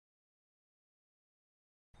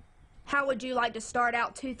How would you like to start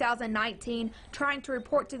out 2019 trying to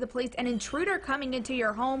report to the police an intruder coming into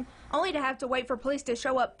your home only to have to wait for police to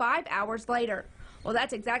show up 5 hours later? Well,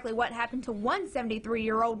 that's exactly what happened to one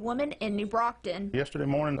 73-year-old woman in New Brockton. Yesterday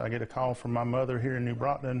morning, I get a call from my mother here in New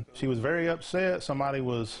Brockton. She was very upset. Somebody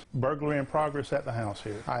was burglary in progress at the house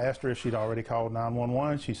here. I asked her if she'd already called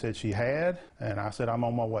 911. She said she had, and I said, I'm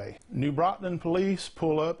on my way. New Brockton police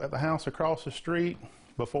pull up at the house across the street.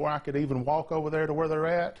 Before I could even walk over there to where they're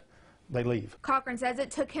at, they leave. Cochran says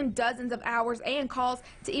it took him dozens of hours and calls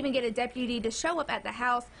to even get a deputy to show up at the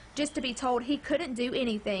house just to be told he couldn't do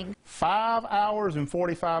anything. 5 hours and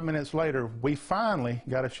 45 minutes later, we finally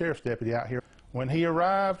got a sheriff's deputy out here. When he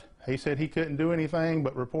arrived, he said he couldn't do anything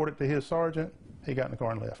but report it to his sergeant. He got in the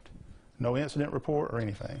car and left. No incident report or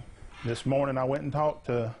anything. This morning I went and talked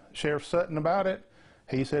to Sheriff Sutton about it.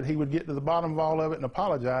 He said he would get to the bottom of all of it and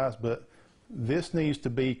apologize, but this needs to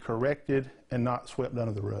be corrected and not swept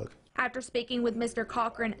under the rug. After speaking with Mr.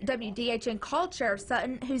 Cochran, WDHN called Sheriff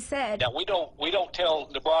Sutton, who said, "Now we don't tell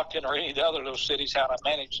New Brockton or any of the other little cities how to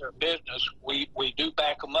manage their business. We do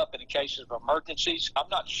back them up in cases of emergencies. I'm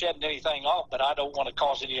not shedding anything off, but I don't want to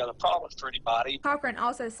cause any other problems for anybody." Cochran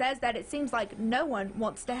also says that it seems like no one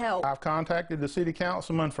wants to help. I've contacted the city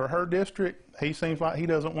councilman for her district. He seems like he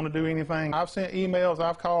doesn't want to do anything. I've sent emails,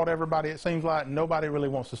 I've called everybody. It seems like nobody really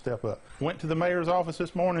wants to step up. Went to the mayor's office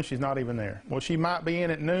this morning, she's not even there. Well, she might be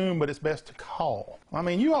in at noon, but it's best to call. I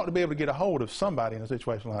mean, you ought to be able to get a hold of somebody in a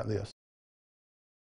situation like this.